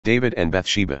David and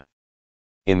Bathsheba.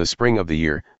 In the spring of the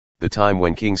year, the time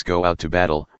when kings go out to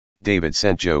battle, David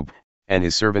sent Joab, and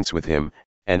his servants with him,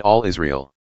 and all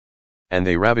Israel. And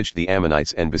they ravaged the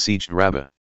Ammonites and besieged Rabbah.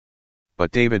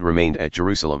 But David remained at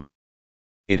Jerusalem.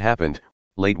 It happened,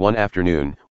 late one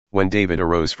afternoon, when David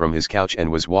arose from his couch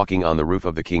and was walking on the roof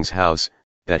of the king's house,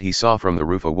 that he saw from the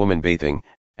roof a woman bathing,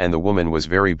 and the woman was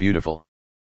very beautiful.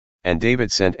 And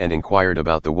David sent and inquired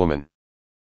about the woman.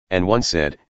 And one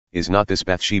said, Is not this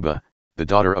Bathsheba, the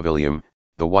daughter of Eliam,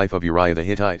 the wife of Uriah the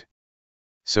Hittite?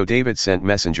 So David sent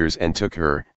messengers and took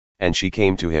her, and she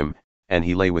came to him, and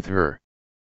he lay with her.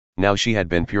 Now she had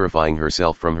been purifying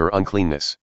herself from her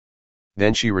uncleanness.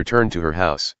 Then she returned to her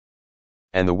house.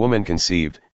 And the woman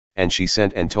conceived, and she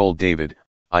sent and told David,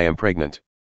 I am pregnant.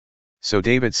 So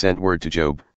David sent word to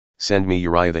Joab, Send me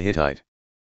Uriah the Hittite.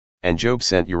 And Joab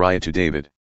sent Uriah to David.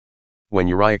 When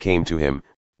Uriah came to him,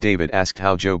 David asked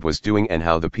how Joab was doing and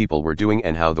how the people were doing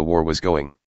and how the war was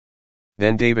going.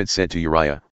 Then David said to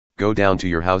Uriah, Go down to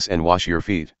your house and wash your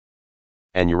feet.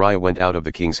 And Uriah went out of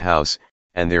the king's house,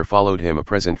 and there followed him a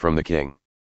present from the king.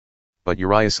 But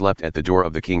Uriah slept at the door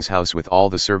of the king's house with all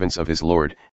the servants of his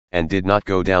lord, and did not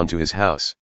go down to his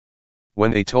house.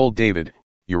 When they told David,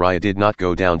 Uriah did not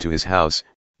go down to his house,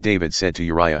 David said to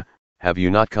Uriah, Have you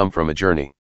not come from a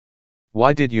journey?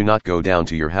 Why did you not go down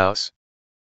to your house?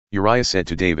 Uriah said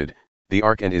to David, The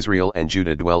ark and Israel and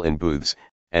Judah dwell in booths,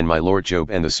 and my lord Joab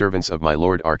and the servants of my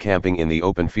lord are camping in the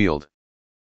open field.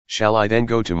 Shall I then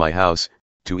go to my house,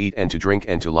 to eat and to drink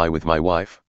and to lie with my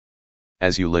wife?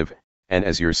 As you live, and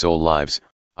as your soul lives,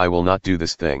 I will not do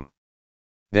this thing.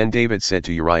 Then David said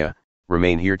to Uriah,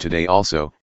 Remain here today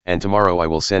also, and tomorrow I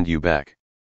will send you back.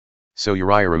 So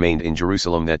Uriah remained in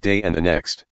Jerusalem that day and the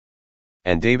next.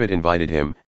 And David invited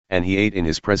him, and he ate in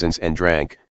his presence and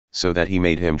drank, so that he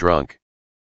made him drunk.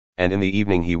 And in the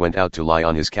evening he went out to lie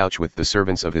on his couch with the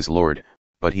servants of his lord,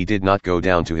 but he did not go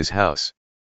down to his house.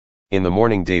 In the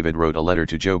morning David wrote a letter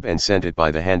to Joab and sent it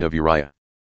by the hand of Uriah.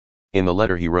 In the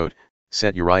letter he wrote,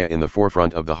 Set Uriah in the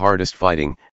forefront of the hardest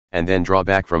fighting, and then draw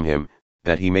back from him,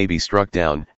 that he may be struck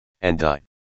down, and die.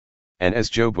 And as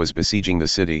Joab was besieging the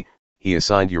city, he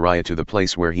assigned Uriah to the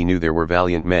place where he knew there were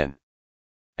valiant men.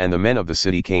 And the men of the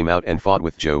city came out and fought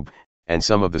with Joab, and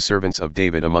some of the servants of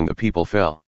David among the people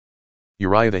fell.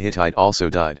 Uriah the Hittite also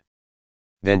died.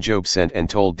 Then Joab sent and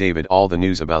told David all the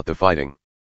news about the fighting.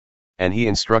 And he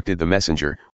instructed the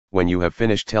messenger, When you have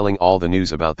finished telling all the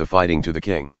news about the fighting to the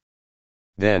king.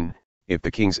 Then, if the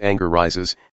king's anger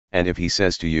rises, and if he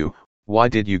says to you, Why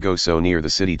did you go so near the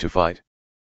city to fight?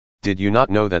 Did you not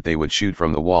know that they would shoot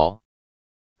from the wall?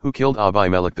 Who killed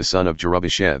Abimelech the son of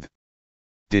Jerubbaal?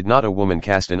 Did not a woman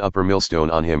cast an upper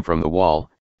millstone on him from the wall,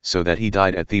 so that he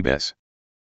died at Thebes?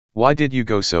 Why did you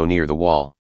go so near the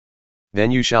wall?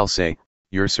 Then you shall say,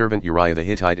 Your servant Uriah the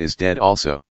Hittite is dead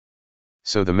also.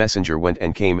 So the messenger went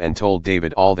and came and told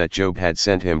David all that Joab had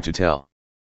sent him to tell.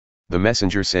 The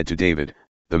messenger said to David,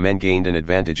 The men gained an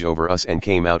advantage over us and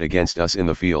came out against us in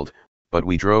the field, but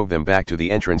we drove them back to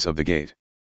the entrance of the gate.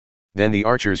 Then the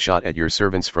archers shot at your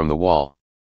servants from the wall.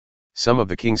 Some of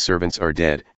the king's servants are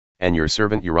dead, and your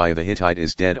servant Uriah the Hittite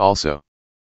is dead also.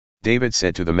 David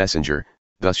said to the messenger,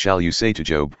 Thus shall you say to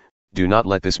Joab, Do not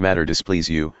let this matter displease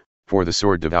you, for the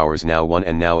sword devours now one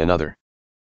and now another.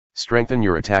 Strengthen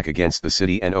your attack against the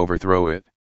city and overthrow it.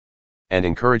 And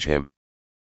encourage him.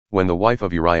 When the wife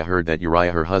of Uriah heard that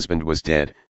Uriah her husband was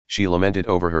dead, she lamented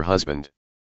over her husband.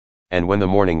 And when the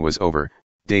mourning was over,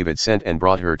 David sent and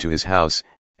brought her to his house,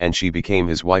 and she became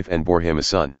his wife and bore him a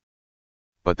son.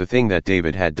 But the thing that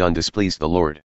David had done displeased the Lord.